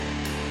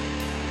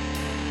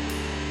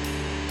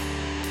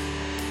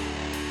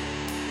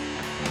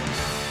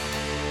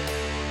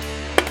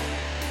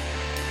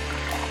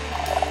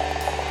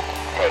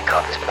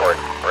Coffee support.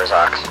 Where's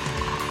Ox?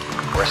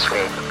 Where's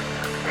Sweet?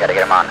 We gotta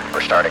get him on. We're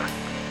starting.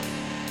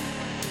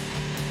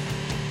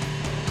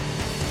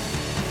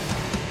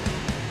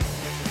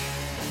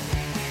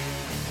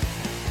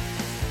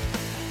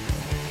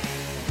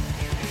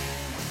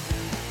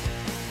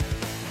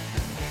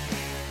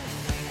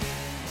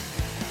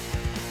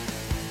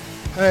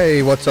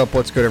 Hey, what's up?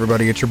 What's good,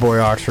 everybody? It's your boy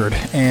Oxford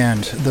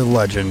and the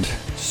legend,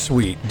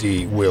 Sweet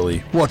D Willie.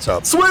 What's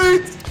up?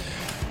 Sweet!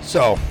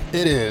 So,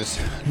 it is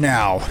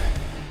now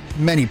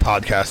many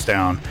podcasts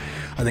down.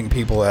 I think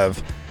people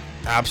have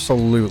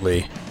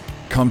absolutely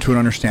come to an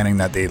understanding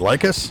that they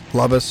like us,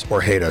 love us,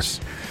 or hate us.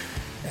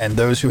 And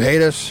those who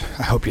hate us,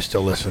 I hope you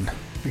still listen,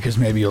 because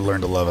maybe you'll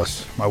learn to love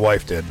us. My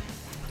wife did.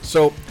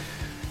 So,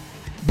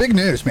 big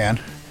news, man.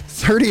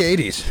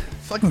 3080s.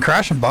 Fucking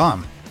crash and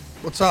bomb.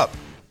 What's up?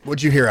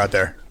 What'd you hear out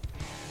there?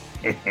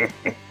 I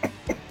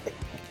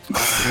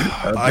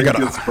think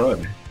it's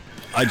funny.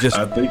 I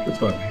think it's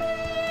funny.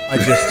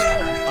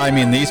 I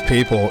mean, these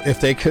people,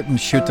 if they couldn't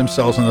shoot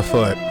themselves in the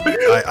foot,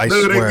 I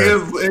Dude,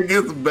 swear. it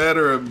gets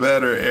better and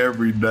better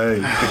every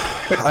day.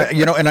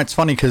 And it's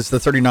funny because the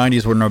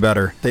 3090s were no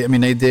better.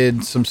 They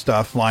did some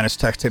stuff. Linus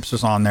Tech Tips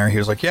was on there. He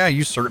was like, yeah,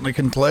 you certainly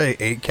can play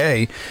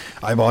 8K.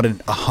 I bought a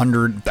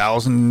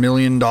 $100,000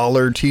 million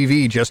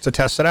TV just to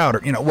test it out, or,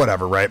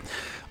 whatever, right?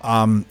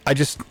 I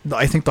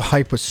think the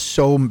hype was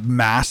so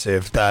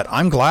massive that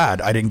I'm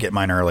glad I didn't get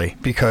mine early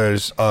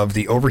because of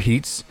the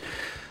overheats.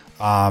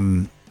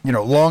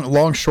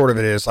 Long short of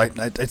it is like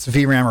it's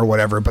VRAM or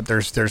whatever, but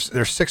there's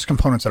 6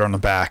 components that are on the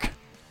back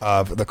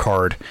of the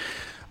card.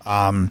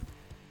 And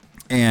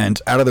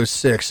out of those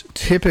 6,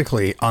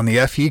 typically on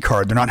the FE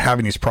card, they're not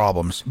having these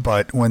problems,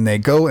 but when they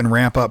go and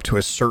ramp up to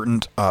a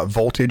certain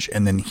voltage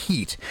and then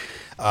heat,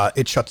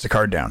 it shuts the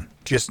card down.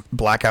 Just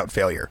blackout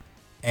failure.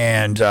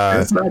 And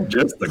it's not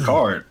just the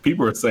card.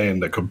 People are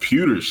saying the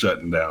computer's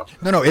shutting down.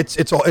 No, it's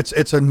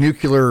a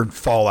nuclear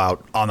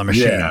fallout on the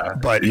machine. Yeah,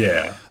 but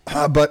yeah.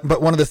 But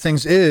one of the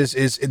things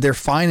is they're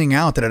finding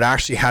out that it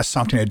actually has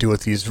something to do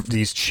with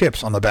these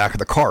chips on the back of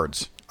the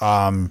cards.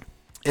 And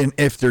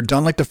if they're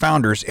done like the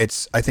Founders,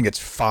 I think it's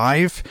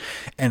 5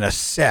 and a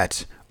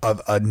set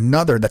of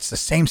another that's the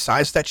same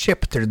size as that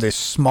chip. They're the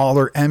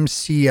smaller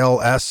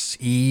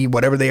MCLSE,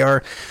 whatever they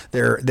are.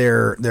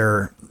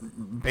 They're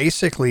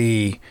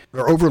basically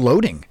they're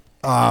overloading.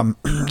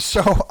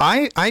 So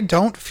I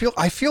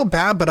feel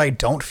bad, but I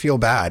don't feel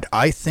bad.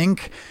 I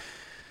think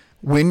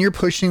when you're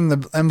pushing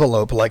the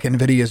envelope like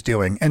NVIDIA is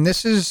doing, and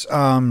this is,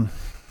 how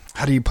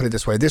do you put it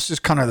this way? This is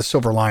kind of the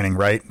silver lining,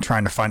 right?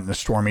 Trying to find the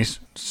stormies,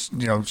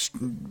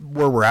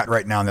 where we're at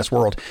right now in this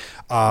world.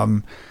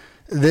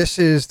 This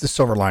is the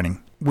silver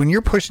lining. When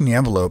you're pushing the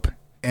envelope,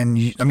 and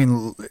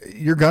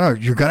you're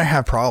gonna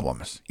have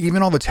problems.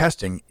 Even all the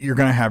testing, you're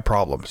gonna have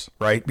problems,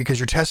 right? Because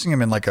you're testing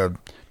them in like a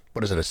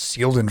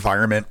sealed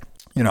environment.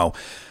 You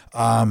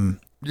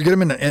get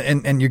them in,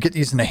 and you get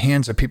these in the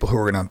hands of people who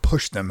are gonna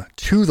push them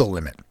to the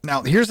limit.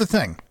 Now, here's the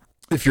thing: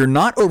 if you're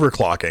not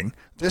overclocking,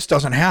 this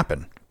doesn't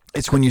happen.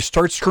 It's when you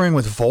start screwing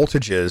with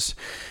voltages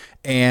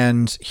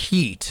and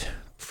heat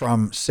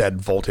from said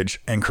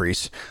voltage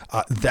increase,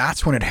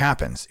 that's when it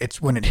happens.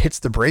 It's when it hits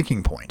the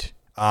breaking point.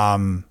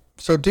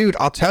 So, dude,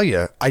 I'll tell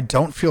you, I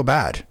don't feel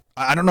bad.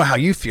 I don't know how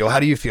you feel.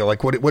 How do you feel?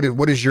 Like, what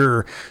is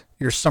your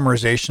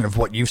summarization of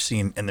what you've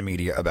seen in the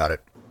media about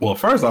it? Well,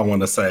 first I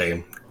want to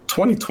say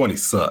 2020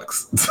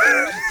 sucks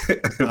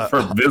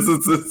for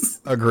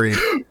businesses. Agreed.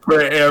 For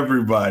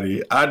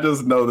everybody. I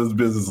just know this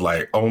business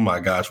like, oh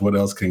my gosh, what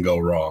else can go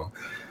wrong?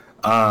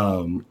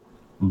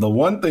 The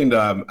one thing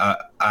that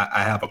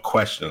I have a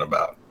question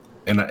about,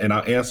 and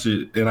I'll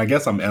answer, and I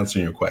guess I'm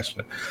answering your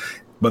question.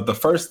 But the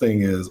first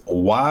thing is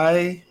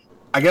why?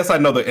 I guess I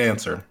know the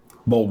answer,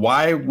 but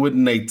why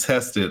wouldn't they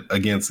test it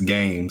against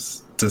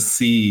games to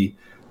see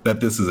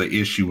that this is an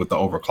issue with the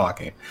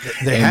overclocking?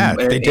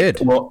 They did.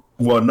 Well,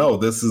 no.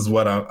 This is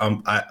what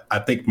I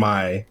think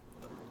my.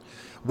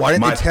 Why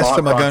didn't they test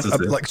them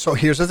against? So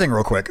here's the thing,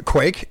 real quick.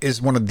 Quake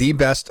is one of the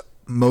best,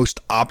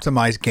 most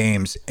optimized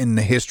games in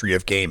the history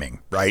of gaming,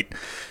 right?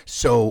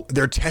 So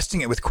they're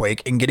testing it with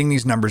Quake and getting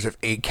these numbers of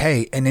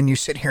 8K, and then you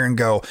sit here and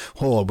go,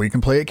 "Oh, we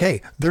can play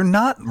 8K." They're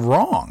not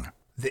wrong.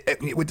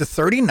 With the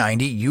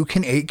 3090, you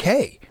can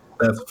 8K.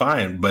 That's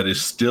fine, but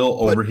it's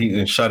still overheating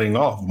and shutting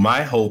off.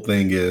 My whole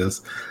thing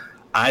is,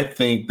 I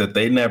think that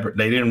they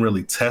didn't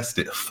really test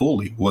it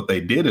fully. What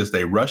they did is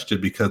they rushed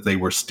it because they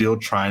were still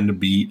trying to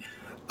beat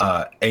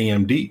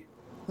AMD.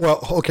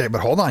 Well, okay,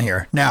 but hold on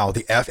here. Now,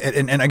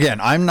 and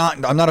again, I'm not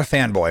a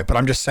fanboy, but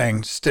I'm just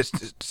saying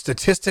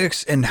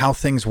statistics and how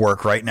things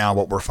work right now,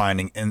 what we're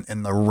finding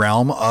in the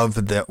realm of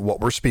what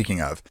we're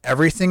speaking of.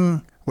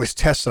 Everything was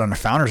tested on the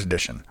Founders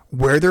Edition.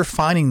 Where they're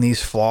finding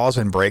these flaws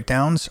and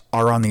breakdowns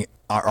are on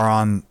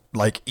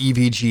like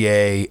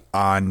EVGA,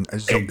 on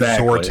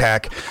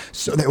Zortech.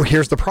 So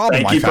here's the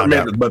problem.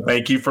 But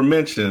thank you for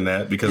mentioning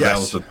that, because that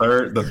was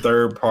the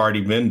third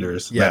party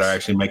vendors that are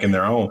actually making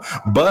their own.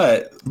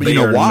 But you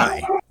know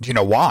why? Do you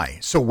know why?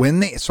 So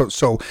when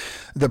so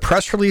the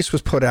press release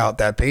was put out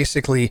that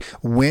basically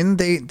when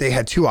they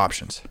had 2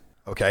 options.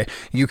 Okay.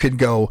 You could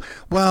go,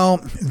 well,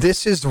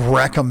 this is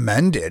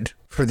recommended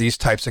for these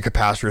types of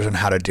capacitors and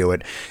how to do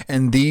it.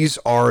 And these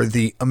are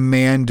the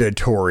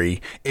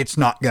mandatory. It's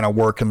not going to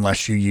work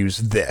unless you use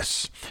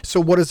this.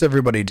 So what does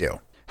everybody do?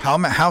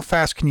 How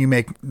fast can you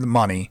make the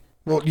money?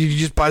 Well, you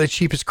just buy the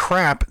cheapest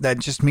crap that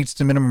just meets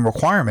the minimum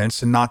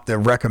requirements and not the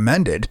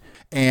recommended.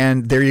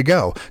 And there you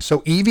go.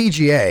 So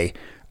EVGA,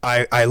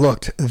 I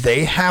looked,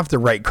 they have the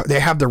right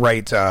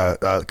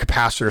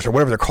capacitors or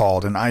whatever they're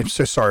called. And I'm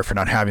so sorry for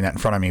not having that in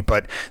front of me,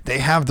 but they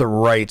have the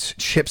right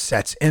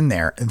chipsets in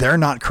there. They're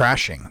not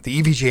crashing.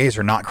 The EVGAs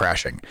are not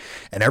crashing.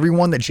 And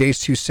everyone that Jay's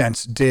 2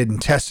 cents did and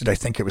tested, I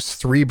think it was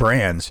 3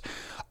 brands.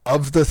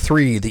 Of the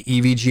 3, the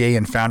EVGA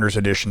and Founders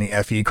Edition,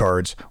 the FE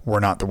cards, were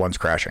not the ones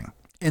crashing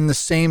in the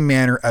same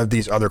manner as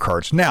these other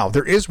cards. Now,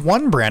 there is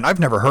one brand I've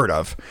never heard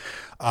of.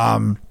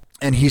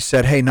 And he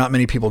said, hey, not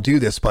many people do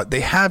this, but they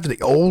have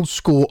the old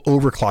school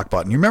overclock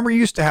button. You remember you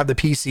used to have the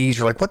PCs.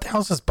 You're like, what the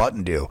hell does this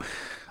button do?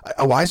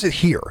 Why is it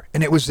here?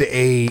 And it was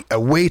a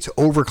way to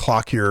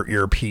overclock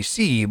your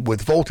PC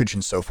with voltage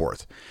and so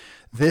forth.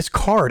 This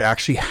card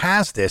actually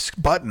has this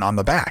button on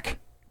the back.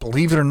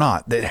 Believe it or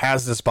not, it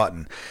has this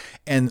button.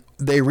 And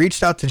they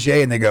reached out to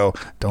Jay and they go,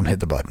 don't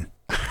hit the button.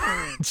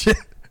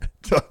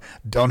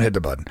 Don't hit the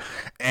button.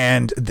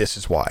 And this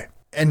is why.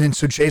 And then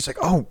so Jay's like,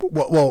 oh,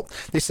 well,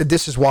 they said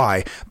this is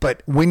why,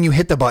 but when you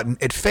hit the button,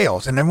 it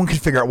fails, and everyone can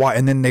figure out why.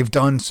 And then they've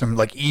done some,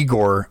 like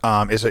Igor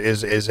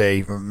is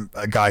a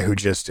guy who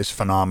just is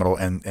phenomenal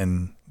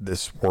in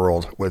this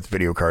world with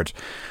video cards.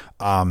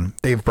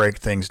 They've break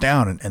things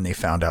down and they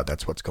found out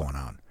that's what's going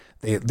on.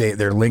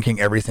 They're linking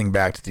everything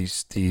back to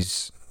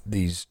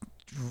these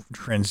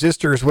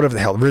transistors, whatever the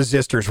hell,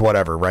 resistors,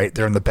 whatever, right?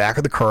 They're in the back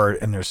of the card,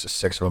 and there's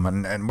 6 of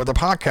them. And with the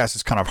podcast,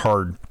 it's kind of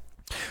hard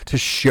to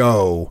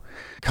show.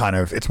 Kind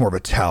of, it's more of a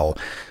tell.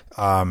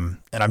 And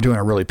I'm doing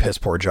a really piss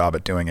poor job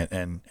at doing it.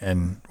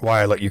 And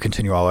while I let you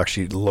continue, I'll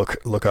actually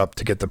look up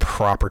to get the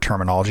proper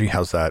terminology.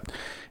 How's that?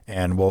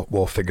 And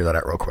we'll figure that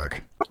out real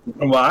quick.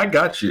 Well, I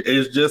got you.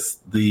 It's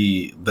just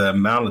the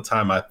amount of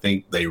time I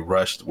think they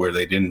rushed where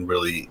they didn't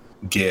really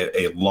get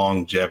a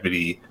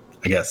longevity,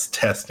 I guess,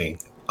 testing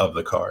of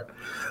the card.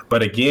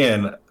 But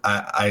again,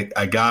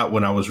 I got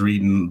when I was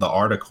reading the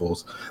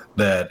articles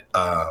that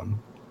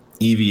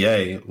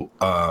EVA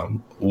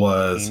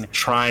was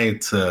trying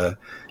to,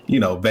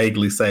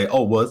 vaguely say,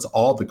 oh, well, it's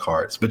all the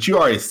cards. But you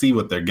already see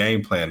what their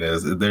game plan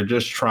is. They're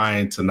just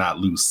trying to not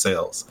lose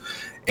sales.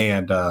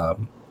 And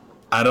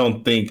I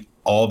don't think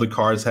all the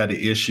cards had an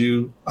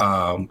issue.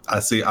 I'm going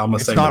to say not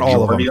majority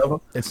all of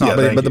them. It's not,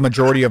 but the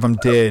majority of them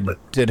did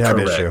have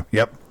an issue.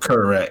 Yep.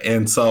 Correct.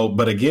 And so,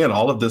 but again,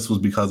 all of this was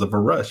because of a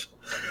rush.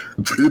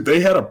 If they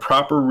had a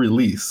proper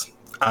release,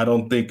 I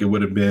don't think it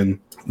would have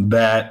been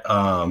that,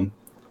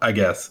 I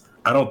guess.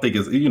 I don't think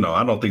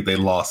I don't think they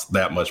lost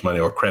that much money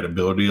or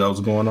credibility that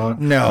was going on.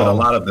 No, but a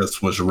lot of this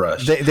was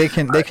rushed. They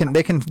can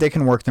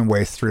work their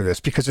way through this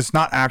because it's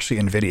not actually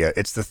NVIDIA;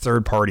 it's the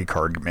third-party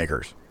card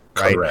makers.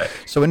 Right? Correct.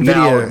 So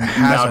NVIDIA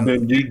hasn't. Now,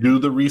 did you do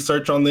the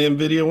research on the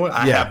NVIDIA one?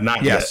 I have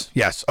not yet.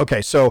 Yes.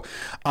 Okay. So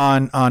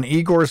on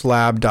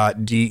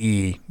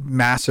igorslab.de,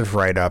 massive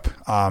write-up.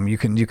 You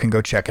can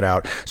go check it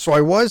out. So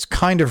I was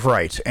kind of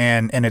right,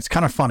 and it's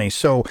kind of funny.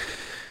 So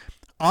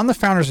on the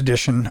Founders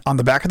Edition, on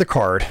the back of the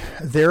card,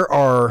 there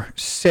are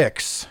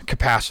 6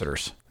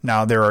 capacitors.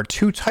 Now, there are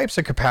 2 types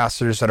of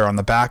capacitors that are on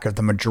the back of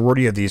the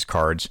majority of these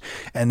cards,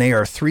 and they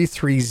are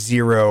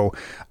 330,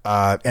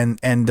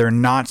 and they're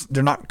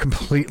not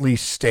completely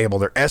stable.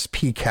 They're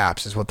SP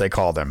caps is what they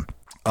call them.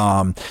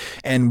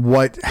 And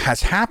what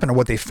has happened, or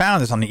what they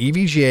found, is on the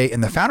EVGA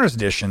and the Founders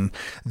Edition,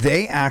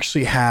 they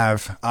actually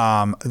have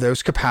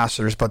those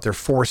capacitors, but they're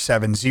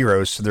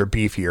 470s, so they're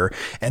beefier.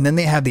 And then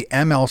they have the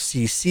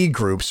MLCC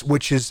groups,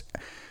 which is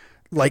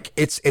like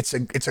it's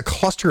a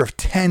cluster of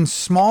 10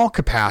 small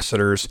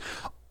capacitors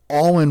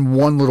all in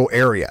one little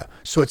area,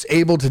 so it's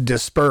able to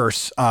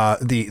disperse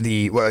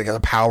the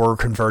power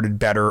converted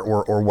better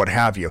or what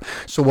have you.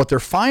 So what they're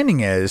finding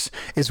is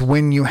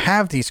when you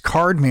have these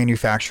card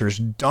manufacturers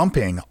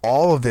dumping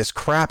all of this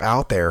crap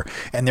out there,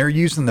 and they're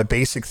using the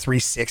basic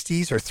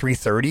 360s or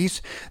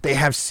 330s, they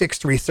have 6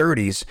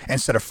 330s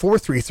instead of 4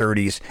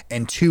 330s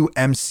and 2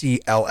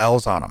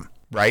 MCLLs on them,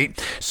 right?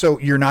 So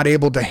you're not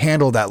able to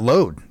handle that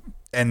load.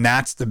 And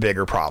that's the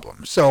bigger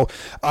problem. So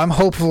I'm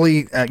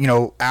hopefully,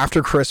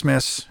 after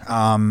Christmas,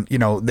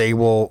 they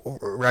will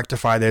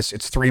rectify this.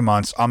 It's 3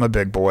 months. I'm a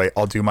big boy.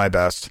 I'll do my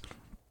best.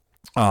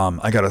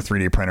 I got a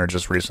 3D printer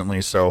just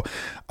recently, so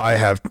I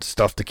have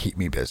stuff to keep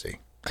me busy.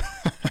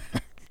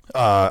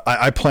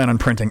 I plan on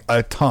printing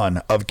a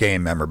ton of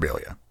game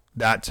memorabilia.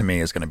 That to me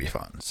is going to be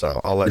fun.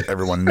 So I'll let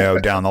everyone know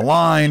down the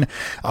line.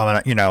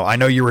 I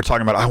know you were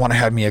talking about, I want to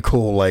have me a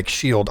cool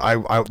shield. I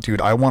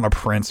want to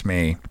print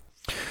me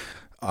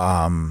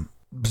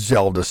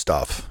Zelda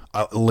stuff,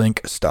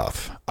 Link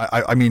stuff.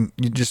 I mean,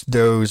 just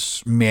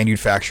those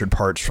manufactured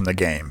parts from the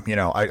game.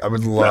 I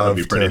would love to. That would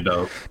be pretty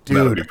dope. Dude,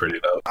 that would be pretty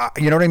dope.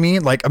 You know what I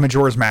mean? Like a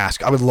Majora's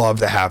Mask. I would love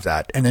to have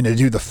that, and then to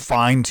do the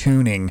fine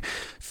tuning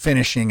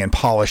finishing and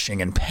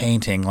polishing and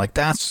painting. Like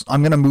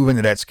I'm going to move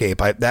into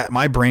Netscape.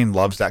 My brain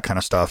loves that kind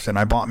of stuff. And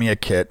I bought me a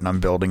kit and I'm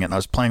building it and I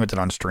was playing with it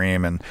on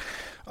stream and,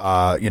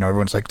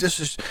 everyone's like, this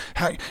is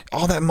how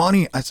all that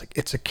money. I was like,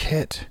 it's a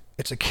kit.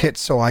 It's a kit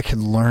so I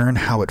can learn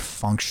how it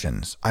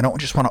functions. I don't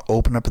just want to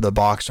open up the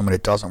box and when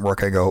it doesn't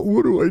work, I go,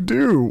 what do I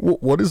do?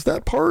 What is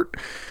that part?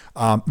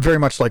 Very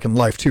much like in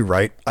life too,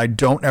 right? I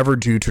don't ever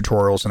do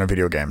tutorials in a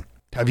video game.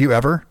 Have you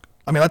ever?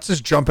 I mean, let's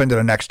just jump into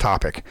the next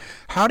topic.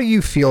 How do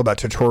you feel about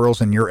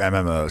tutorials in your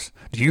MMOs?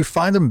 Do you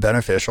find them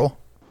beneficial?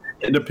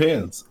 It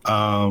depends.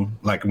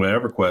 Like with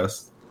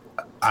EverQuest,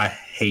 I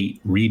hate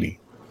reading.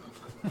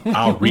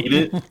 I'll read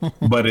it,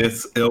 but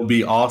it'll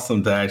be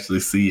awesome to actually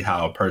see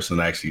how a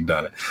person actually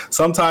done it.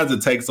 Sometimes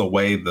it takes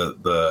away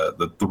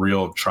the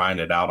thrill of trying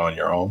it out on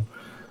your own,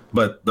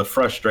 but the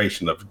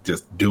frustration of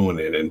just doing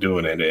it and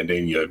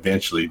then you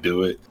eventually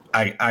do it.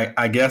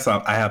 I guess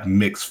I have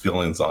mixed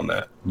feelings on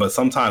that, but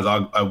sometimes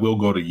I will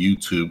go to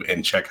YouTube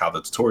and check how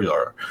the tutorials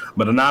are,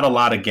 but not a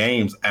lot of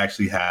games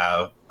actually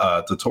have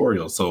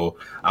tutorials. So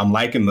I'm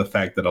liking the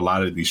fact that a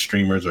lot of these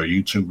streamers or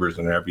YouTubers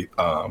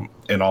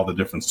and all the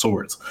different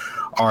sorts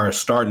are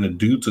starting to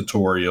do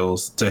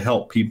tutorials to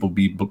help people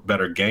be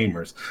better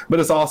gamers, but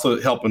it's also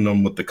helping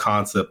them with the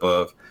concept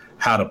of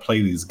how to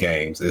play these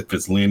games, if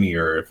it's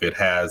linear, if it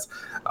has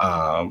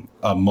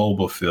a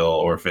mobile feel,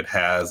 or if it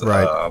has a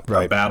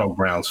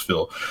battlegrounds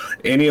feel,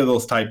 any of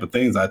those type of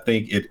things. I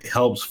think it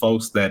helps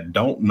folks that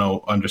don't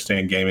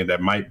understand gaming, that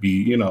might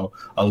be,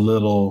 a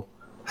little,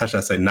 how should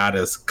I say, not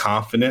as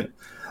confident.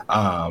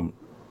 I'm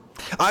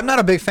not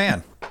a big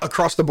fan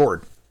across the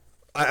board.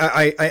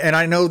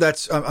 I know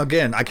that's,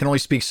 again, I can only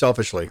speak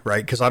selfishly,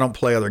 right? Because I don't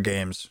play other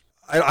games.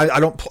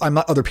 I'm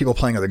not other people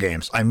playing other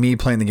games. I'm me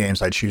playing the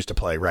games I choose to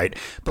play, right?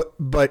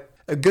 But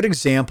a good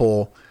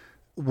example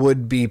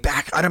would be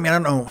back. I don't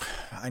know.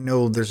 I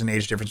know there's an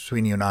age difference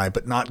between you and I,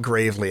 but not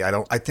gravely.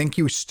 I think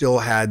you still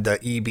had the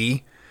EB.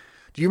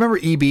 Do you remember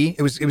EB?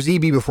 It was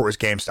EB before it was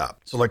GameStop.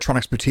 So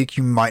Electronics Boutique,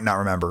 you might not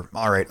remember.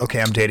 All right.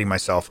 Okay. I'm dating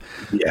myself.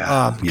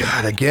 Yeah.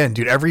 God, again,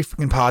 dude, every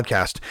fucking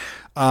podcast.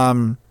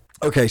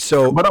 Okay,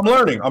 so but I'm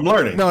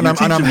learning. No, and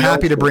I'm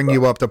happy to bring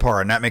you up to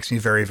par, and that makes me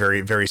very, very,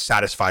 very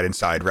satisfied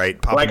inside,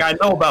 right? Like I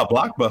know about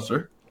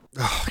Blockbuster.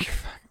 Oh,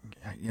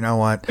 you know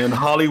what? And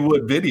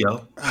Hollywood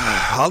Video.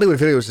 Hollywood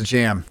Video was a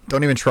jam.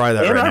 Don't even try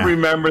that. And right I now.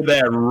 remember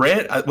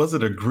that was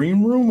it a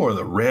green room or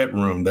the red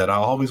room that I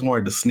always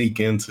wanted to sneak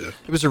into?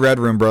 It was a red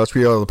room, bro. It's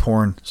all the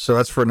porn. So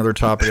that's for another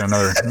topic,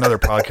 another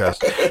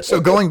podcast.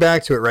 So going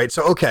back to it, right?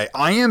 So okay,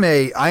 I am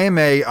a,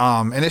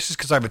 and this is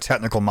because I have a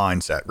technical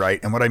mindset, right?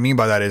 And what I mean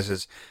by that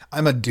is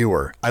I'm a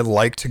doer. I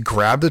like to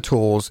grab the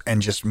tools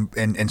and just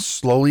and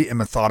slowly and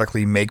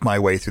methodically make my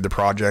way through the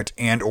project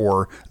and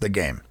or the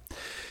game.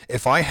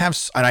 If I have,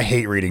 and I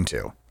hate reading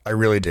too. I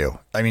really do.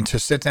 I mean, to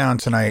sit down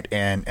tonight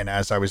and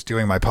as I was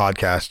doing my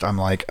podcast, I'm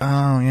like,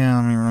 oh yeah,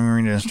 let me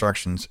read the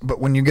instructions. But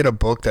when you get a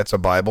book that's a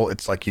Bible,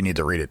 it's like you need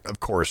to read it,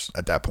 of course,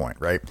 at that point,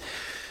 right?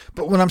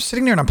 But when I'm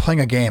sitting there and I'm playing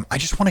a game, I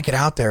just want to get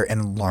out there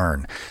and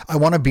learn. I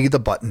want to be the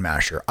button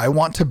masher. I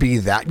want to be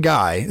that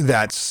guy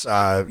that's,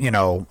 I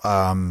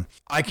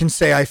can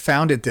say I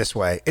found it this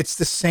way. It's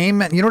the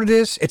same, you know what it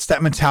is? It's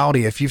that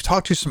mentality. If you've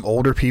talked to some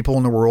older people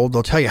in the world,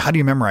 they'll tell you, how do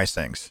you memorize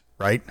things,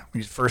 right?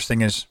 The first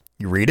thing is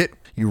you read it,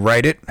 you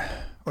write it.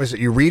 What is it?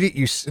 You read it,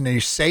 you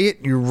say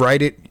it, you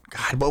write it.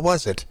 God, what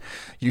was it?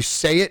 You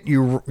say it,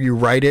 you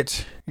write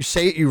it. You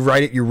say it, you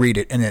write it, you read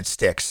it, and it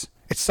sticks.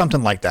 It's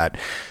something like that.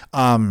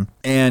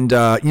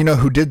 You know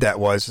who did that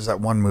is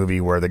that one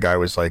movie where the guy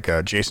was like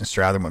Jason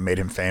Statham, what made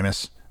him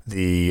famous?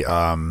 The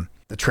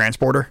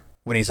Transporter.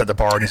 When he's at the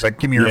bar and he's like,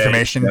 give me your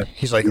information. Yeah.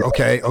 He's like,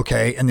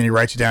 okay. And then he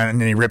writes it down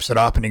and then he rips it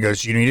up and he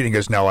goes, you need it? And he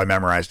goes, no, I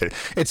memorized it.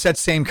 It's that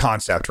same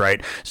concept,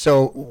 right?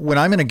 So when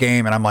I'm in a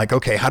game and I'm like,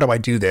 okay, how do I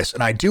do this?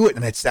 And I do it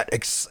and it's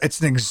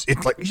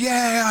like,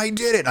 yeah, I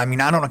did it. I mean,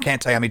 I can't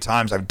tell you how many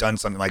times I've done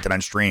something like that on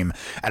stream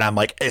and I'm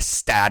like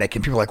ecstatic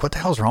and people are like, what the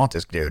hell's wrong with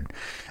this dude?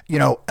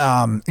 You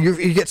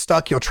get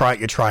stuck, you try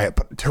it.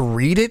 But to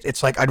read it,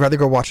 it's like, I'd rather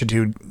go watch a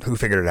dude who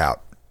figured it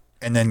out.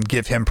 And then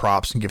give him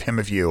props and give him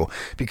a view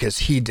because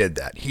he did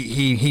that.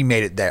 He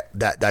made it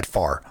that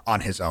far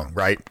on his own,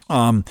 right?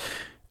 And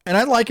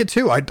I like it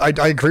too. I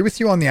agree with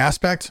you on the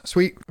aspect,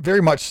 Sweet,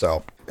 very much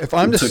so. If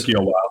I'm just, took you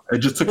a while. It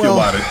just took you a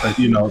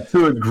while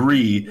to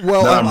agree.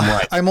 Well, that I'm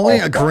right. I'm only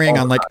agreeing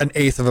on like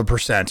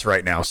 1/8%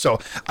 right now. So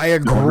I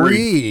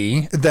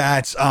agree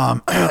that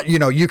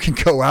you can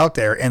go out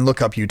there and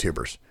look up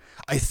YouTubers.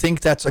 I think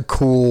that's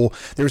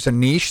there's a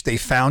niche. They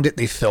found it.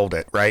 They filled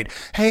it, right?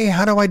 Hey,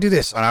 how do I do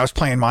this? And I was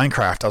playing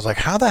Minecraft. I was like,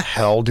 how the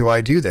hell do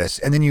I do this?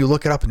 And then you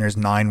look it up and there's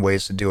 9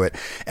 ways to do it.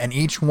 And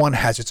each one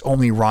has its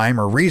only rhyme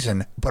or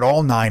reason, but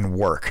all 9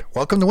 work.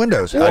 Welcome to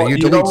Windows. How do you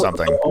delete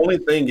something? The only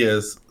thing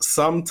is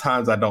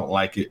sometimes I don't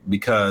like it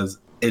because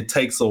it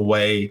takes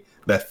away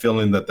that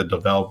feeling that the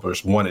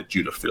developers wanted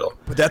you to feel.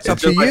 But that's up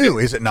to you,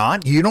 is it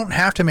not? You don't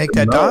have to make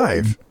that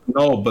dive.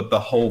 No, but the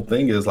whole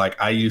thing is like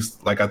I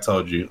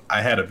told you,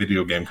 I had a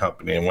video game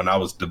company, and when I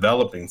was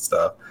developing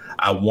stuff,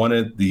 I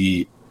wanted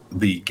the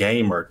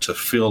gamer to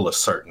feel a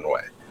certain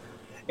way.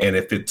 And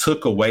if it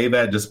took away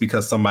that just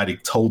because somebody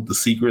told the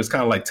secret, it's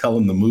kind of like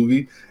telling the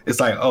movie.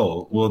 It's like,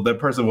 oh, well, that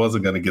person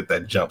wasn't going to get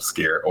that jump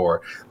scare,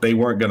 or they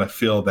weren't going to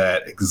feel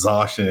that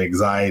exhaustion,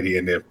 anxiety,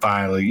 and then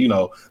finally, you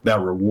know, that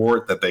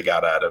reward that they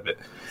got out of it.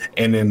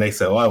 And then they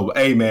say, oh,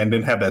 hey, man,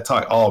 didn't have that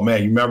talk. Oh,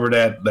 man, you remember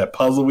that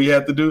puzzle we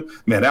had to do?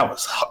 Man, that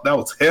was hell.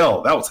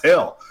 That was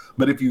hell.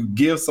 But if you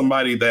give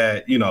somebody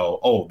that, you know,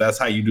 oh, that's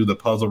how you do the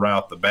puzzle right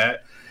off the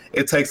bat,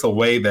 it takes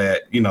away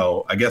that, you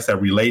know, I guess that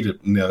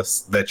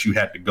relatedness that you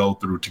had to go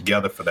through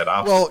together for that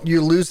option. Well,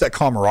 you lose that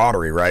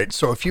camaraderie, right?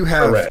 So if you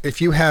have, Correct. if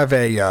you have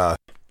a,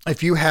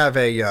 what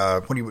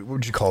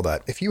would you call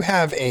that? If you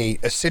have a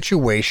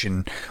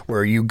situation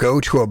where you go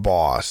to a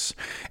boss,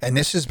 and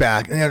this is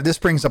back, you know, this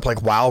brings up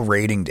like WoW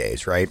raiding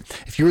days, right?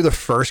 If you were the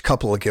first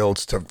couple of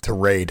guilds to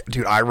raid,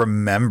 dude, I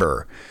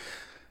remember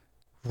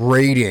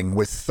raiding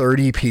with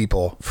 30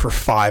 people for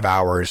 5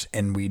 hours,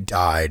 and we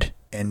died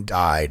and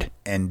died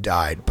and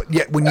died. But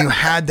yet when you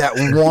had that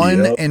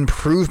one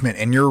improvement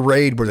in your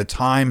raid where the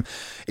time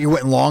it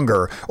went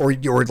longer, or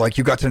like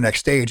you got to the next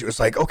stage, it was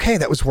like, okay,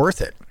 that was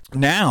worth it.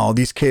 Now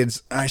these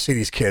kids, I say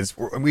these kids,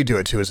 we do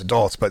it too as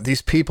adults, but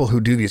these people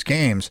who do these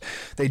games,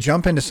 they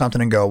jump into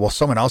something and go, well,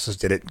 someone else's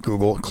did it.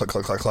 Google, click,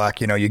 click, click, click.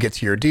 You know, you get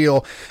to your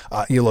deal,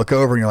 you look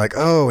over and you're like,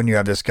 oh, and you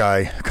have this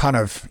guy kind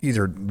of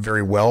either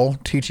very well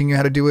teaching you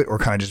how to do it or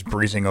kind of just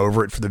breezing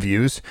over it for the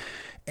views.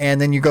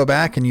 And then you go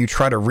back and you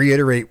try to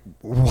reiterate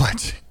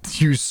what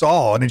you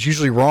saw, and it's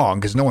usually wrong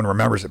because no one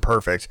remembers it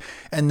perfect.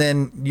 And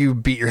then you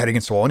beat your head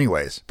against the wall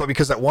anyways. But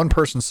because that one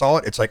person saw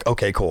it, it's like,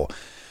 okay, cool.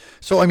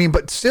 So, I mean,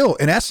 but still,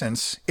 in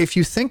essence, if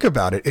you think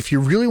about it, if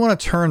you really want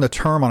to turn the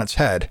term on its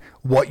head,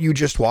 what you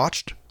just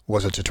watched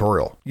was a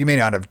tutorial. You may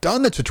not have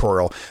done the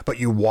tutorial, but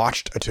you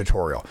watched a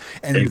tutorial.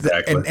 And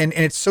exactly. and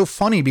it's so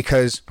funny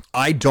because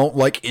I don't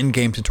like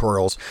in-game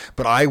tutorials,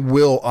 but I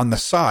will on the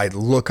side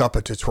look up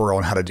a tutorial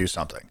on how to do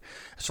something.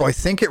 So I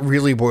think it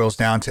really boils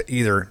down to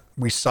either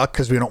we suck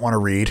because we don't want to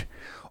read,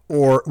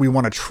 or we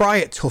want to try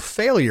it till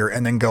failure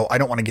and then go, I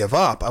don't want to give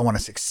up. I want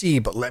to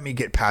succeed, but let me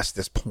get past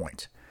this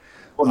point.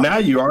 Well, now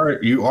you are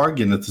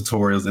getting the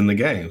tutorials in the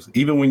games.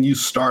 Even when you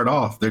start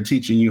off, they're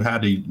teaching you how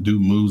to do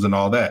moves and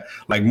all that.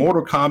 Like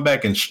Mortal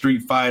Kombat and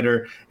Street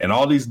Fighter and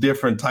all these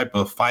different type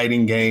of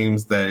fighting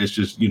games that it's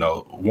just, you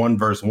know, 1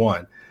 versus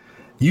 1.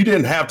 You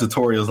didn't have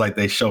tutorials like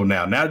they show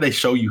now. Now they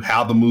show you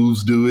how the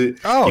moves do it.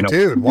 Oh, you know,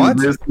 dude, what?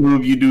 This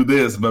move, you do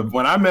this. But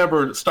when I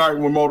remember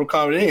starting with Mortal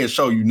Kombat, they didn't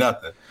show you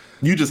nothing.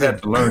 You just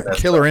had to learn that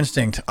Killer stuff.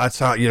 Instinct. That's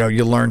how, you know,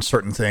 you learn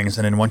certain things,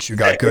 and then once you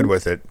got good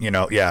with it, you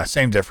know, yeah,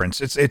 same difference.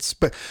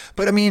 But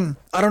I mean,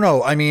 I don't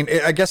know. I mean,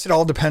 I guess it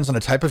all depends on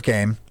the type of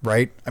game,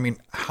 right? I mean,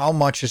 how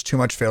much is too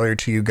much failure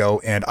to you go,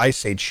 and I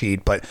say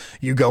cheat, but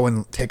you go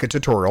and take a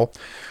tutorial,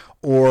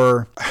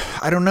 or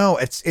I don't know.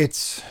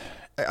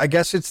 I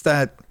guess it's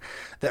that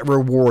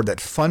reward,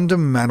 that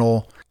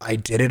fundamental, I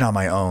did it on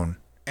my own.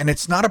 And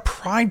it's not a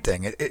pride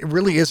thing. It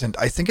really isn't.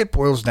 I think it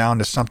boils down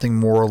to something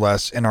more or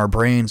less in our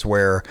brains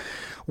where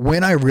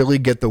when I really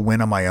get the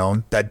win on my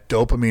own, that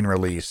dopamine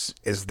release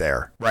is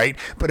there, right?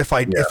 But if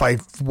I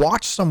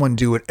watch someone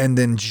do it and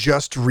then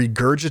just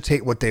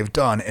regurgitate what they've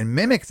done and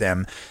mimic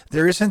them,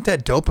 there isn't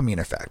that dopamine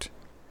effect.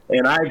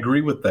 And I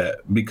agree with that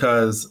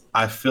because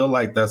I feel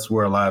like that's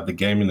where a lot of the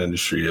gaming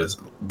industry is.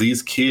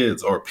 These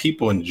kids or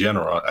people in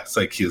general, I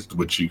say kids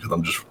with you because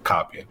I'm just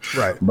copying.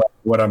 Right. But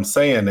what I'm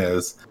saying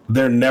is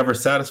they're never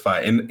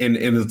satisfied. And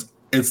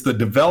it's the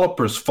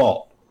developer's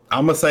fault.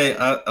 I'm going to say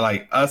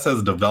like us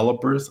as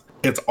developers,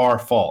 it's our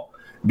fault.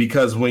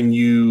 Because when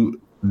you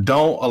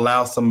don't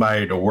allow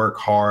somebody to work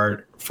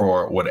hard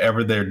for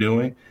whatever they're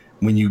doing,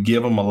 when you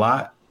give them a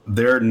lot,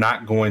 they're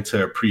not going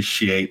to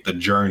appreciate the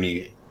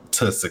journey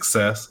to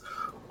success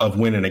of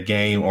winning a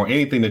game or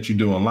anything that you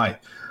do in life.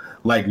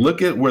 Like,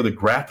 look at where the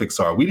graphics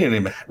are. We didn't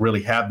even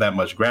really have that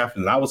much graphics.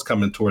 And I was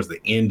coming towards the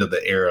end of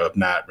the era of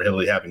not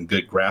really having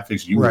good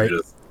graphics. You were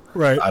just,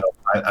 right.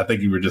 I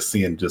think you were just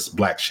seeing just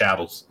black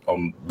shadows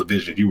on the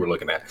vision you were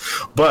looking at.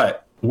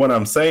 But what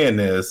I'm saying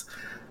is,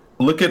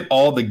 look at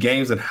all the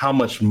games and how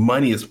much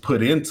money is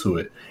put into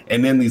it.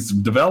 And then these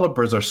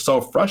developers are so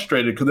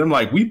frustrated because they're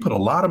like, we put a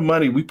lot of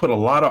money, we put a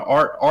lot of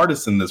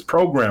artists in this,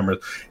 programmers,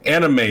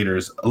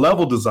 animators,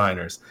 level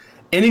designers.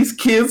 And these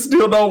kids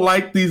still don't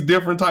like these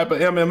different type of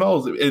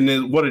MMOs. And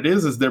then what it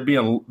is they're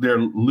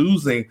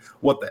losing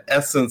what the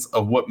essence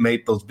of what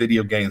made those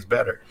video games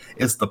better.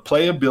 It's the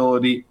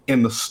playability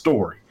and the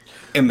story.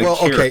 And the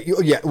okay,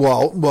 yeah,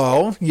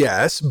 well,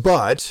 yes,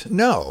 but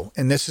no.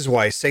 And this is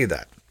why I say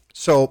that.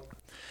 So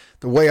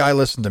the way I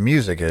listen to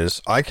music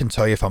is I can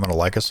tell you if I'm going to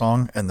like a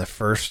song in the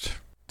first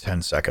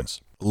 10 seconds,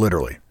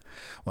 literally.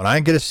 When I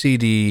get a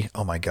CD,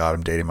 oh my God,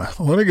 I'm dating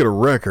when I get a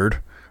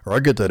record or I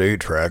get that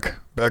 8-track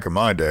back in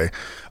my day.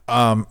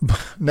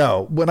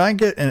 No, when I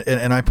get,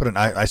 and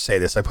I say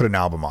this, I put an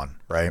album on,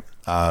 right?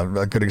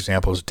 A good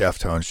example is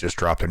Deftones just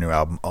dropped a new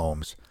album,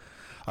 Ohms.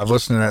 I've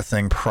listened to that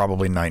thing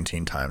probably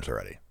 19 times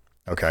already.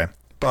 Okay.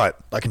 But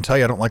I can tell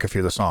you, I don't like a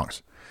few of the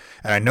songs.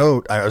 And I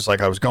know I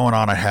was going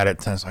on, I had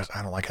it, and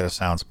I don't like how it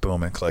sounds,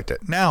 boom, and clicked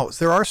it. Now,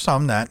 there are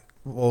some that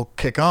will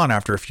kick on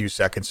after a few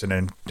seconds, and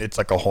then it's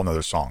like a whole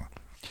nother song.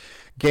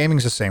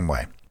 Gaming's the same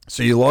way.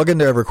 So you log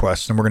into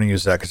EverQuest, and we're going to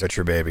use that because that's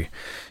your baby.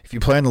 If you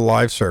play on the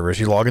live servers,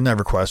 you log into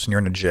EverQuest, and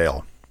you're in a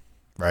jail,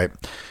 right?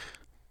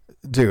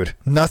 Dude,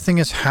 nothing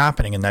is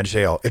happening in that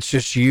jail. It's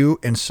just you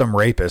and some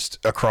rapist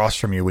across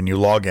from you when you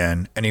log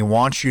in, and he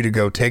wants you to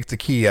go take the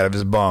key out of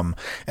his bum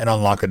and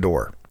unlock a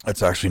door.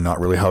 That's actually not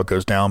really how it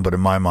goes down, but in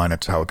my mind,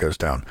 that's how it goes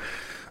down.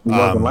 It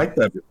wasn't like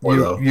that before,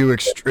 though.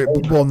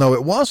 Well, no,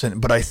 it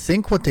wasn't. But I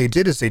think what they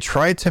did is they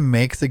tried to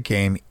make the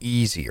game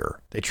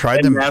easier.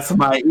 That's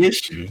my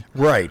issue.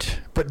 Right.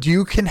 But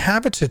you can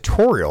have a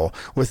tutorial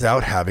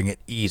without having it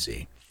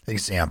easy.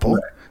 Example,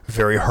 right.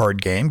 Very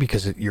hard game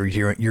because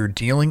you're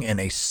dealing in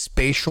a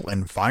spatial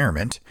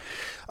environment.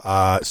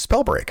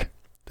 Spellbreak.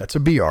 That's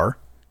a BR.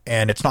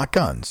 And it's not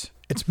guns.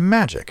 It's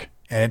magic.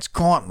 And it's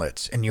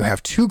gauntlets, and you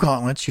have 2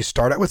 gauntlets. You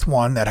start out with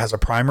one that has a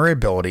primary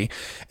ability,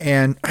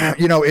 and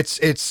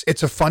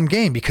it's a fun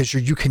game because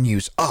you can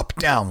use up,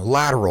 down,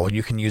 lateral.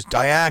 You can use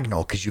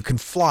diagonal because you can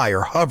fly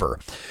or hover.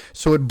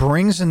 So it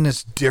brings in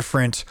this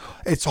different.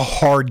 It's a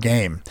hard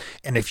game,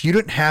 and if you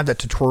didn't have that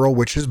tutorial,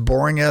 which is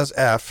boring as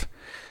f,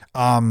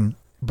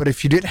 but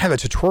if you didn't have a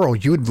tutorial,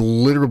 you'd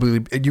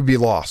be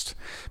lost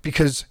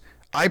because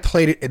I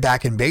played it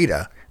back in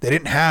beta. They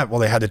didn't have,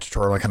 they had the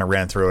tutorial. I kind of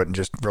ran through it and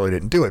just really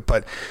didn't do it.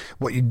 But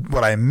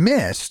what I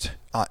missed,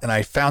 and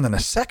I found in a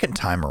second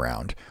time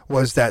around,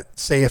 was that,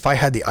 say, if I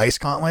had the ice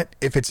gauntlet,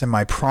 if it's in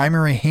my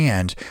primary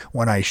hand,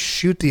 when I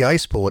shoot the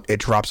ice bullet, it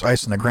drops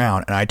ice on the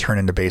ground, and I turn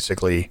into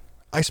basically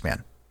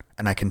Iceman,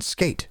 and I can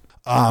skate.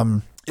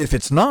 If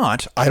it's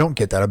not, I don't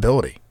get that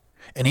ability.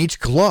 And each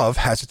glove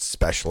has its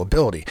special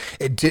ability.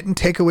 It didn't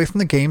take away from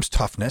the game's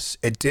toughness.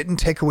 It didn't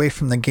take away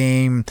from the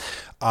game.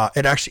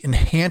 It actually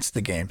enhanced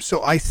the game.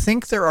 So I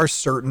think there are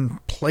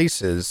certain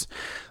places,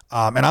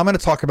 and I'm going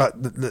to talk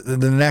about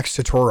the next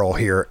tutorial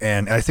here,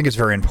 and I think it's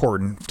very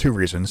important. 2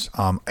 reasons.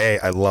 A,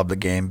 I love the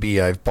game.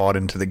 B, I've bought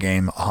into the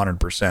game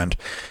 100%.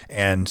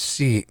 And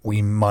C,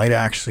 we might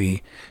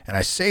actually, and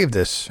I saved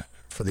this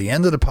for the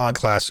end of the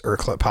podcast or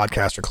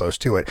close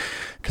to it,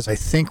 because I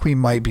think we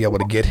might be able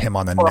to get him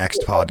on the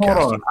next podcast.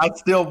 Hold on. I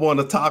still want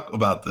to talk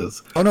about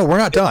this. Oh no, we're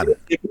not done.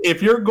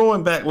 If you're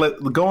going back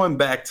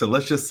to,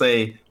 let's just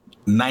say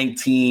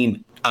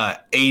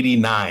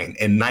 1989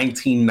 and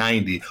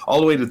 1990,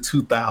 all the way to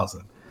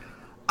 2000,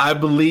 I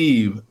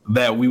believe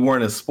that we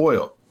weren't as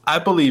spoiled. I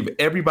believe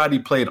everybody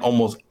played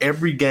almost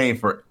every game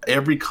for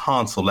every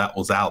console that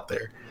was out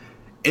there.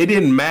 It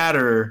didn't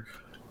matter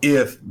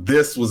if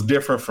this was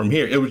different from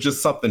here. It was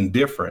just something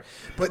different.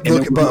 But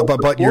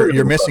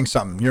you're missing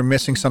something. You're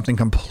missing something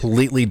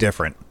completely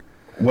different.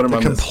 What am I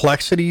missing? The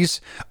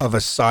complexities of a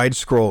side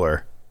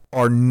scroller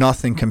are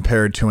nothing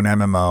compared to an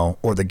MMO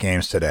or the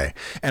games today.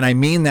 And I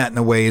mean that in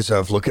the ways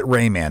of, look at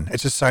Rayman.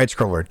 It's a side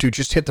scroller. Dude,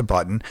 just hit the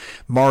button.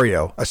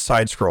 Mario, a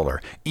side scroller.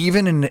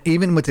 Even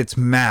with its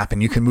map,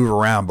 and you can move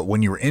around, but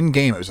when you were in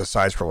game, it was a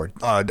side scroller.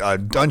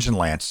 Dungeon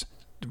Lance,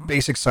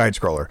 basic side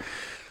scroller.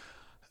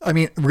 I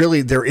mean,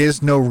 really, there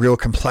is no real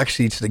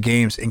complexity to the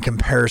games in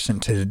comparison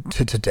to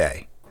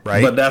today,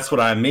 right? But that's what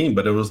I mean.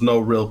 But there was no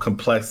real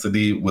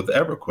complexity with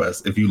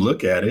EverQuest. If you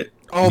look at it.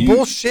 Oh,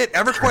 bullshit.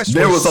 EverQuest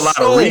there was a lot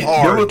so of reading.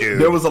 Hard, dude.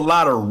 There was a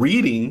lot of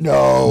reading.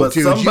 No, but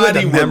dude, somebody you had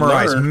to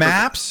memorize learn.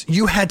 maps.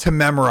 You had to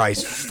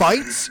memorize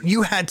fights.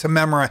 You had to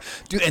memorize,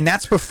 dude, and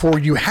that's before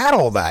you had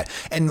all that.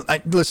 And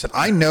listen,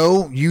 I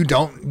know you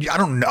don't.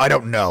 I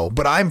don't know,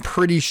 but I'm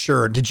pretty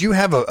sure. Did you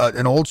have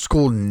an old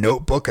school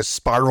notebook, a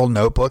spiral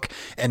notebook,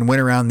 and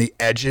went around the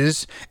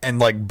edges and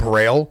like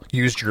Braille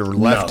used your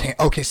left hand?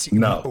 Okay, see,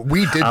 no,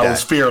 we did that. I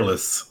was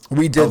fearless.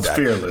 We did that.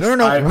 Fearless.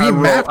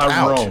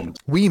 No.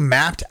 We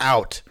mapped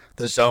out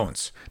the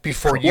zones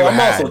before you I'm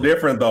had. also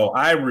different though.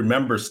 I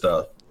remember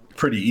stuff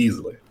pretty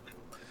easily.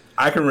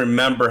 I can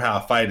remember how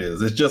a fight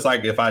is. It's just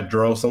like if I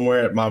drove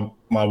somewhere, my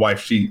wife,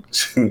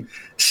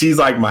 she's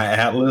like my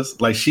atlas.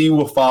 Like she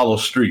will follow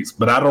streets,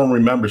 but I don't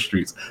remember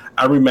streets.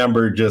 I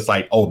remember just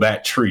like,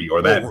 that tree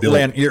or that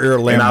building. You're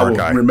a landmark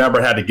guy.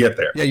 Remember how to get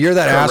there. Yeah, you're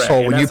that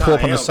asshole when you pull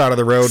up on the side of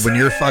the road when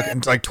you're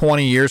fucking like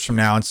 20 years from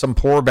now and some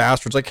poor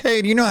bastard's like,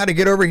 hey, do you know how to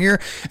get over here?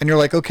 And you're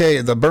like,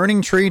 okay, the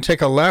burning tree,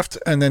 take a left,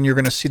 and then you're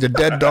going to see the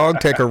dead dog,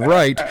 take a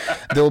right.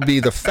 There'll be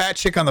the fat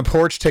chick on the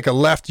porch, take a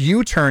left,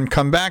 U-turn,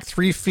 come back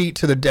 3 feet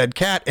to the dead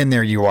cat, and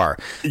there you are.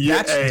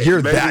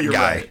 You're that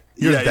guy. Right.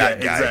 You're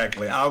that guy.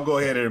 Exactly. I'll go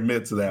ahead and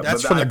admit to that.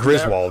 That's from the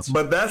Griswolds.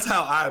 But that's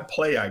how I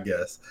play, I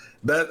guess.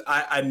 That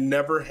I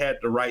never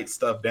had to write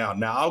stuff down.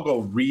 Now I'll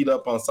go read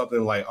up on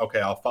something like, okay,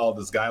 I'll follow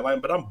this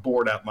guideline, but I'm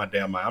bored out my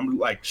damn mind. I'm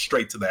like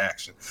straight to the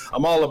action.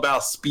 I'm all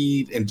about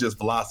speed and just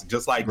velocity,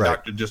 just like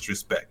Dr.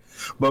 Disrespect.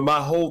 But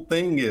my whole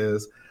thing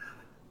is,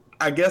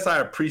 I guess I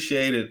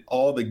appreciated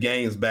all the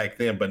games back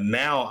then, but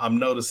now I'm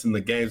noticing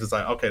the games. It's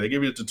like, okay, they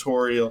give you a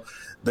tutorial.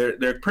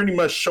 They're pretty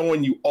much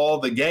showing you all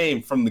the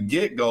game from the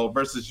get-go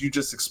versus you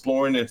just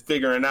exploring and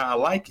figuring out. I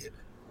like it.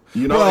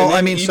 You know, well, and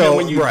I mean, even so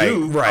when you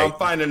do, right. I'm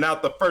finding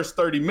out the first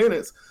 30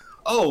 minutes.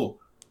 Oh,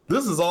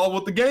 this is all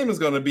what the game is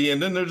going to be,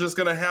 and then they're just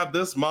going to have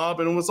this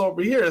mob and what's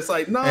over here. It's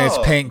like, no, and it's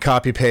paint,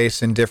 copy,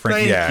 paste, and different.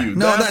 Thank yeah, you.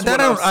 no, That's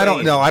that I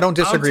don't know. I don't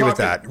disagree with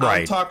that.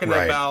 Right, I'm talking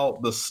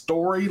about the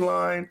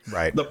storyline,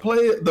 right? The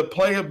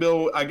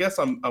playability. I guess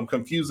I'm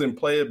confusing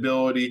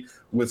playability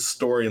with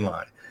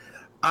storyline.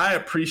 I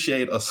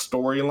appreciate a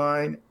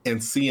storyline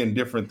and seeing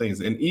different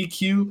things. In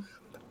EQ,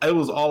 it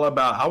was all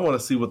about, I want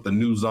to see what the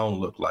new zone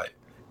looked like.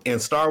 In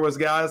Star Wars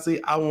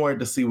Galaxy, I wanted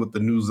to see what the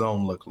new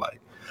zone looked like.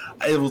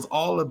 It was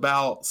all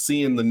about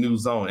seeing the new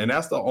zone. And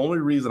that's the only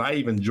reason I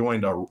even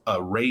joined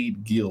a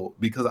raid guild,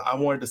 because I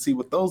wanted to see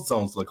what those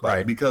zones look like.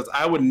 Right. Because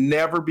I would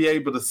never be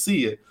able to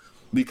see it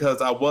because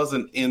I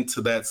wasn't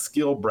into that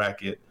skill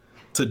bracket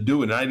to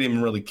do it. And I didn't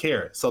even really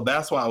care. So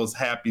that's why I was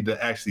happy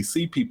to actually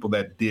see people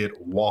that did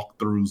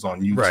walkthroughs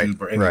on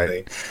YouTube or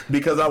anything,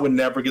 because I would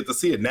never get to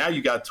see it. Now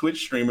you got Twitch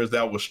streamers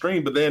that will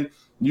stream, but then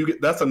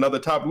that's another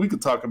topic we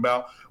could talk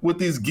about with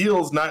these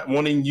guilds not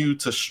wanting you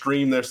to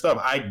stream their stuff.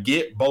 I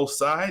get both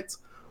sides,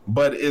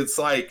 but it's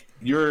like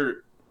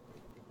you're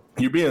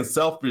being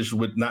selfish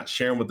with not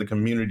sharing with the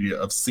community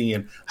of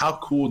seeing how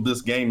cool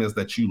this game is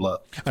that you love.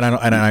 And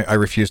I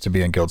refuse to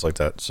be in guilds like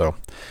that. So,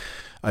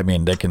 I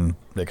mean, they can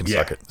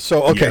suck it.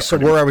 So, okay. So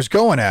where I was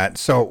going at,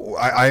 so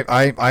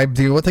I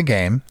deal with the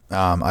game.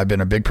 I've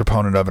been a big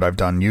proponent of it. I've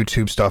done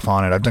YouTube stuff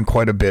on it. I've done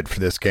quite a bit for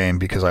this game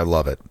because I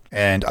love it.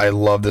 And I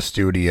love the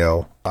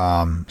studio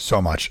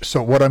so much.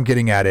 So what I'm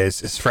getting at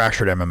is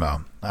Fractured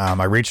MMO.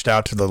 I reached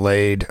out to the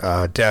lead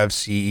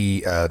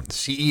CEO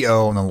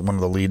and one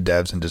of the lead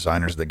devs and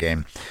designers of the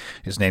game.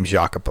 His name's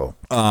Jacopo,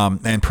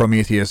 and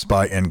Prometheus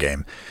by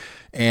Endgame.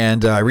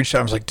 And I reached out.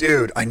 I was like,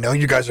 dude, I know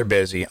you guys are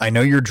busy. I know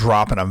you're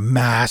dropping a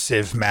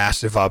massive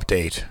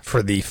update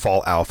for the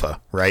fall alpha,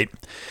 right?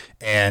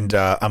 And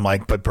I'm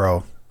like, but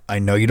bro, I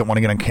know you don't want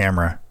to get on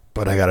camera,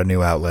 but I got a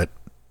new outlet.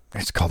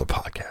 It's called a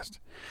podcast.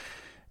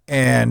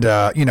 And,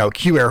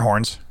 cue air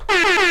horns.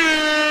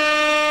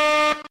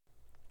 I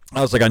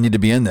was like, I need to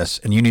be in this,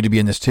 and you need to be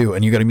in this too,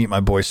 and you got to meet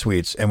my boy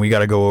Sweets, and we got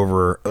to go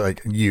over,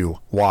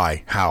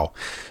 why, how.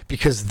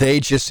 Because they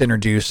just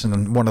introduced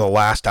in one of the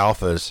last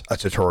alphas a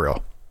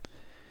tutorial.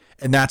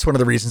 And that's one of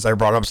the reasons I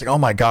brought it up. I was like, oh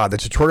my God, the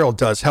tutorial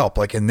does help.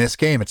 Like in this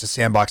game, it's a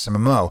sandbox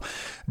MMO.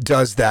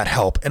 Does that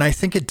help? And I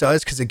think it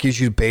does because it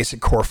gives you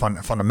basic core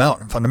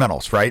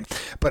fundamentals, right?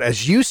 But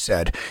as you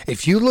said,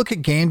 if you look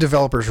at game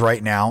developers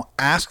right now,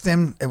 ask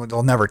them, and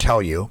they'll never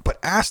tell you, but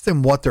ask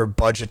them what their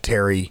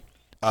budgetary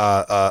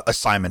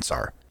assignments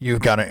are.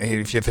 You've got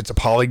if it's a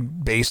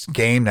poly-based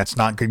game that's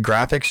not good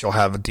graphics, you'll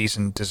have a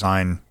decent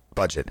design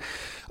budget.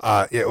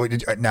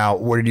 Now,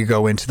 where did you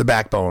go into the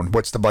backbone?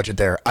 What's the budget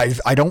there?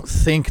 I don't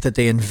think that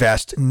they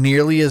invest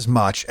nearly as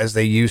much as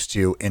they used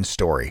to in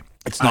story.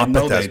 It's not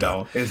Bethesda. They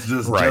don't. It's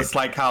just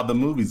like how the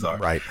movies are.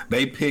 Right.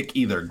 They pick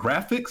either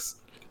graphics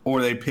or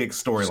they pick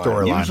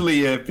storyline.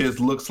 Usually, if it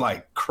looks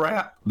like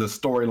crap, the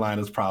storyline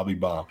is probably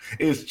bomb.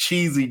 It's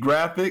cheesy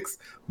graphics,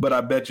 but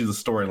I bet you the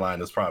storyline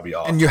is probably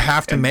awesome. And you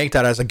have to make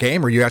that as a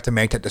gamer. You have to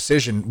make that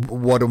decision.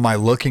 What am I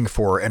looking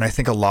for? And I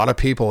think a lot of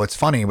people, it's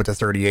funny with the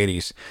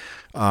 3080s.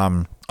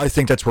 I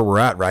think that's where we're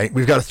at, right?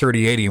 We've got a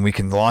 3080 and we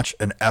can launch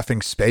an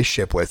effing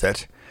spaceship with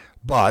it.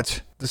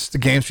 But the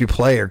games we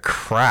play are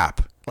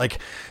crap. Like,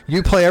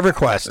 you play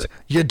EverQuest,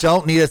 you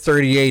don't need a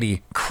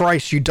 3080.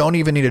 Christ, you don't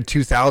even need a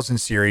 2000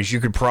 series. You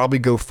could probably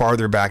go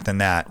farther back than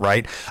that,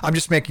 right? I'm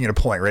just making it a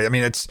point, right? I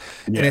mean, and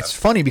it's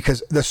funny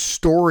because the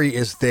story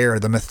is there,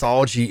 the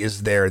mythology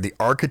is there, the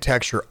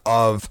architecture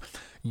of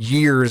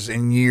years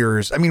and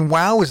years. I mean,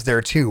 WoW is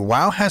there too.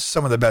 WoW has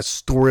some of the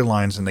best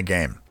storylines in the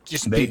game.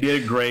 They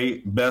did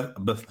great.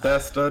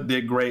 Bethesda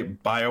did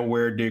great.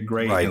 BioWare did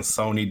great. Right. And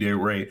Sony did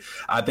great.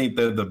 I think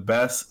they're the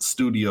best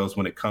studios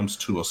when it comes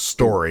to a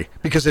story.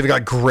 Because they've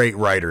got great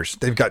writers.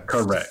 They've got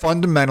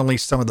fundamentally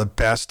some of the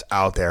best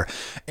out there.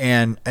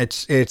 And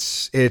it's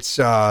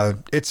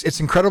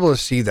incredible to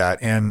see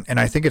that. And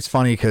I think it's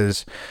funny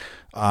because,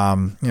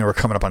 we're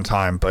coming up on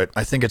time, but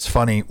I think it's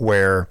funny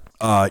where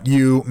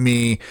you,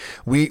 me,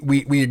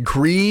 we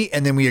agree,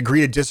 and then we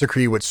agree to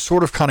disagree with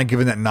sort of kind of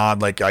giving that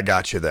nod, like, I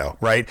got you though,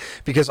 right?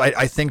 Because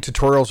I think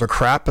tutorials are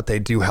crap, but they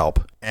do help.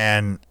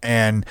 And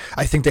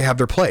I think they have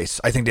their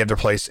place. I think they have their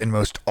place in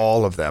most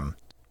all of them,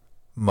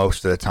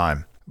 most of the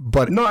time.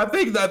 But no, I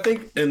think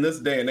in this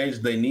day and age,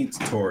 they need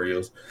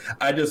tutorials.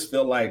 I just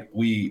feel like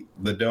the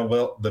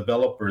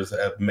developers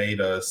have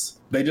made us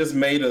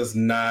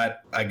not,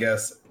 I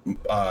guess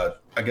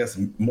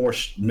more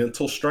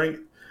mental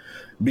strength,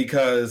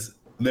 because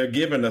they're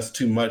giving us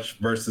too much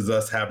versus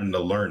us having to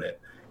learn it.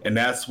 And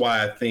that's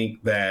why I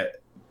think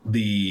that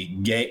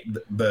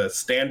the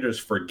standards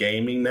for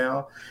gaming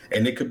now,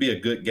 and it could be a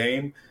good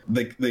game,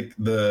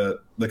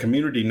 the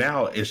community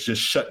now is just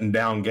shutting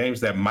down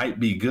games that might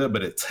be good,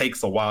 but it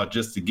takes a while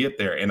just to get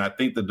there. And I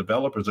think the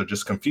developers are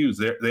just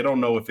confused. They don't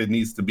know if it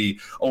needs to be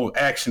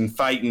action,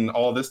 fighting,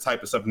 all this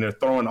type of stuff, and they're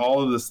throwing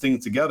all of this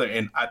thing together.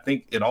 And I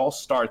think it all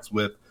starts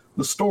with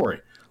the story.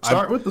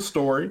 Start with the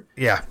story,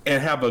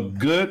 and have a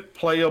good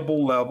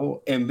playable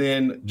level, and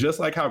then just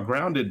like how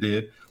Grounded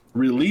did,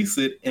 release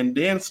it, and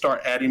then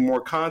start adding more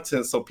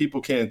content so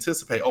people can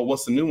anticipate, oh,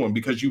 what's the new one?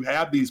 Because you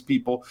have these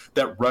people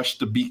that rush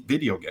to beat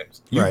video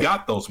games. You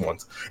got those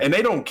ones, and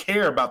they don't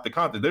care about the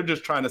content. They're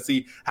just trying to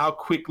see how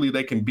quickly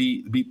they can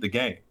beat the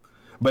game.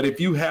 But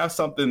if you have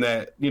something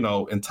that, you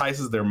know,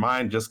 entices their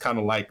mind, just kind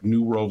of like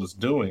New World is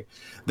doing,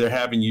 they're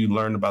having you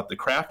learn about the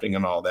crafting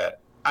and all that.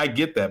 I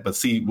get that. But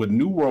see, with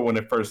New World, when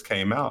it first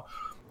came out,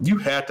 you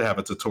had to have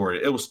a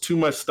tutorial. It was too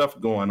much stuff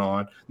going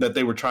on that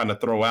they were trying to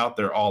throw out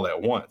there all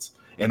at once.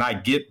 And I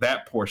get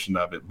that portion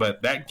of it,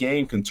 but that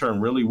game can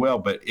turn really well,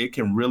 but it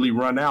can really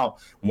run out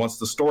once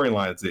the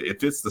storyline's it.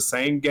 If it's the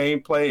same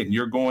gameplay and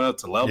you're going up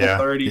to level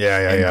 30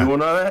 and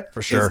doing all that,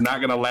 for sure, it's not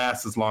going to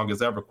last as long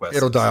as EverQuest.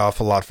 It'll die off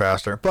a lot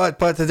faster. But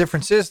the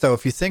difference is, though,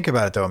 if you think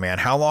about it, though, man,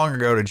 how long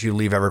ago did you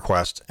leave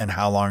EverQuest, and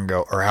how long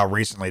ago or how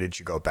recently did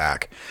you go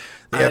back?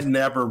 I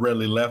never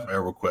really left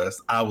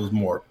EverQuest. I was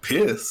more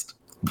pissed.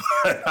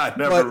 But I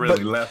never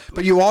really left.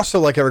 But you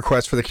also like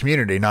EverQuest for the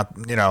community, not,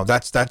 you know,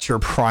 that's your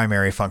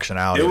primary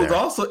functionality.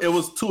 It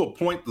was to a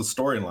point the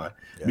storyline,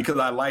 because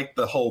I like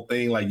the whole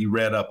thing. Like you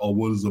read up, oh,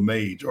 what is a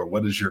mage, or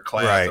what is your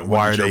class, right?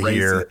 Why are they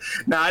here?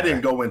 Now I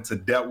didn't go into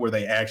depth where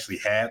they actually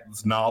had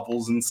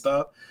novels and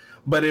stuff,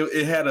 but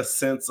it had a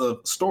sense of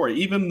story.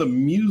 Even the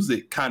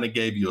music kind of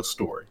gave you a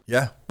story.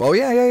 Yeah. Oh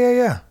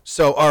yeah.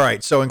 So all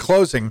right. So in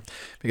closing,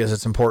 because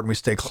it's important we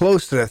stay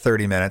close to that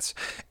 30 minutes.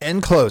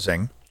 In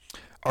closing,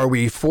 are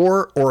we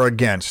for or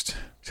against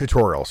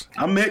tutorials?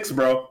 I'm mixed,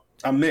 bro.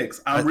 I'm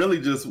mixed. I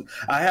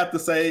have to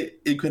say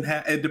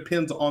it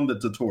depends on the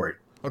tutorial.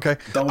 Okay.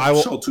 Don't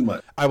show too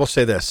much. I will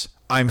say this.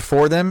 I'm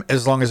for them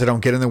as long as they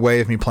don't get in the way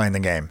of me playing the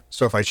game.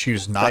 So if I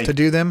choose not to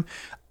do them,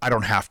 I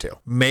don't have to.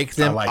 Make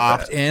them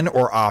opt in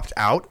or opt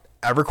out.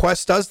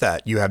 EverQuest does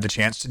that. You have the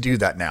chance to do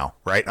that now,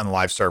 right? On the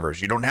live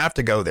servers. You don't have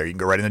to go there. You can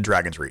go right into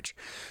Dragon's Reach.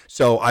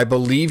 So I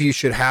believe you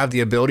should have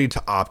the ability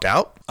to opt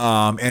out.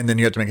 And then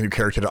you have to make a new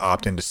character to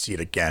opt in to see it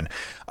again.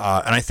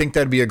 And I think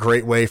that'd be a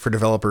great way for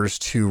developers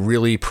to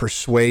really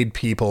persuade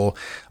people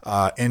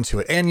into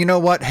it. And you know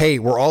what? Hey,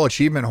 we're all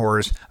achievement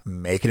whores.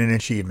 Make it an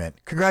achievement.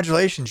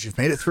 Congratulations. You've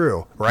made it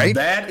through, right?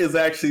 That is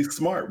actually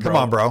smart, bro.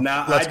 Come on, bro.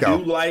 Now, Let's go.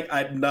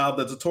 Now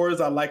the tutorials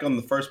I like on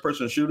the first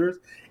person shooters,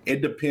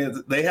 it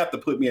depends. They have to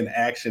put me in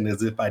action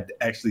as if I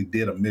actually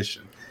did a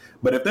mission.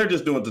 But if they're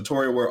just doing a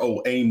tutorial where,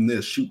 aim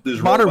this, shoot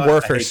this, Modern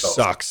Warfare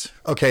sucks.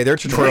 Okay, their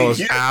tutorial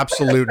is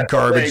absolute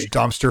garbage,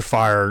 dumpster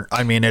fire.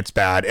 I mean, it's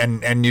bad.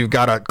 And you've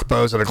got a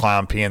Bose and a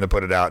clown peeing to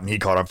put it out, and he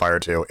caught on fire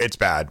too. It's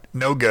bad.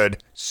 No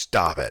good.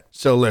 Stop it.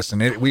 So listen,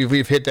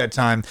 we've hit that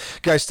time.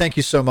 Guys, thank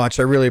you so much.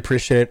 I really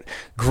appreciate it.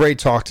 Great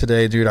talk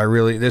today, dude.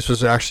 This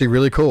was actually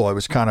really cool. It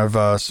was kind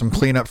of some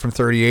cleanup from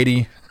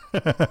 3080.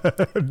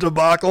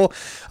 Debacle.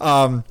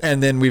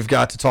 And then we've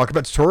got to talk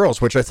about tutorials,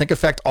 which I think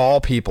affect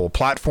all people,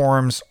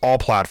 all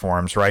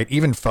platforms, right?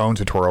 Even phone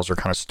tutorials are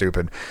kind of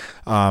stupid.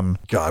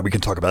 God, we can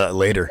talk about that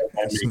later.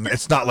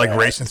 It's not like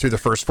racing through the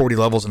first 40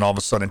 levels and all of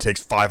a sudden it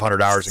takes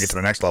 500 hours to get to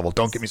the next level.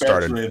 Don't get me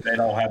started. Especially if they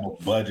don't have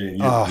a budget and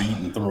you're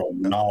reading through a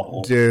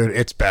novel. Dude,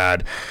 it's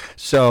bad.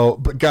 So,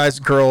 but guys,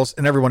 girls,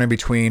 and everyone in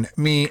between,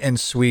 me and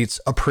Sweets,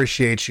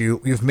 appreciate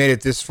you. You've made it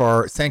this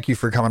far. Thank you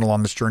for coming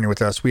along this journey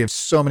with us. We have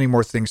so many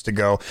more things to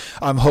go.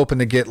 I'm hoping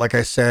to get, like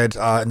I said,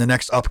 in the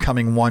next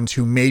upcoming 1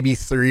 to maybe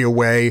 3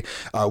 away,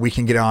 we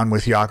can get on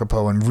with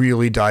Jacopo and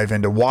really dive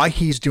into why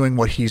he's doing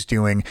what he's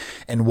doing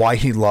and why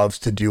he loves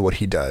to do what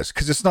he does.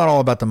 Because it's not all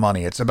about the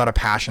money. It's about a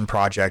passion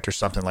project or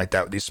something like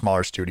that with these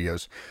smaller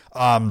studios.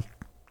 And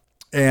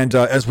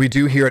as we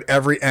do here at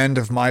every end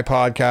of my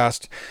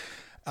podcast,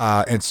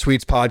 and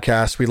Sweet's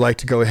podcast, we'd like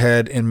to go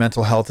ahead in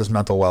mental health is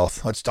mental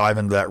wealth. Let's dive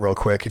into that real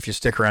quick. If you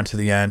stick around to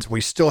the end,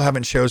 we still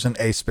haven't chosen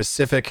a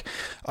specific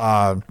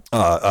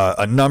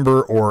a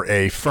number or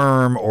a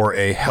firm or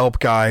a help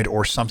guide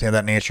or something of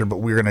that nature, but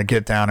we're going to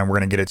get down and we're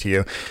going to get it to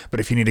you. But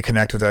if you need to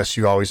connect with us,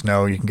 you always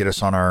know you can get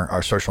us on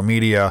our social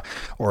media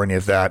or any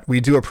of that. We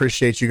do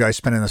appreciate you guys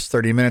spending this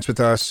 30 minutes with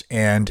us,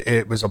 and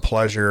it was a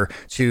pleasure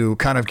to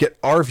kind of get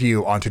our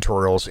view on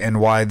tutorials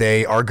and why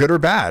they are good or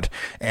bad.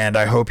 And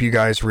I hope you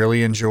guys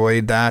really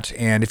enjoyed that.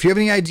 And if you have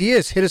any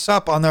ideas, hit us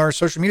up on our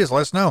social medias.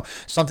 Let us know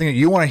something that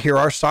you want to hear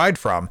our side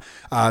from,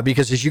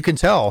 because as you can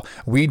tell,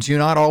 we do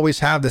not always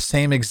have the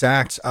same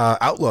exact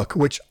outlook,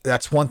 which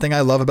that's one thing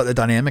I love about the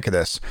dynamic of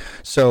this.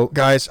 So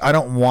guys, I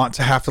don't want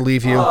to have to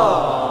leave you,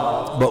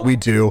 but we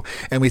do.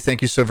 And we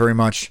thank you so very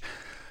much.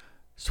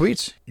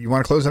 Sweets, you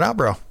want to close it out,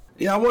 bro?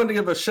 Yeah, I wanted to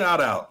give a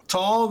shout out to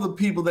all the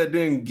people that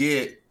didn't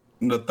get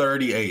the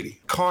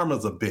 3080.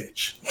 Karma's a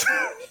bitch.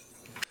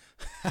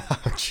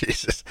 Oh,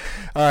 Jesus.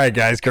 All right,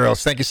 guys,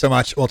 girls, thank you so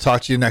much. We'll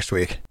talk to you next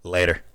week. Later.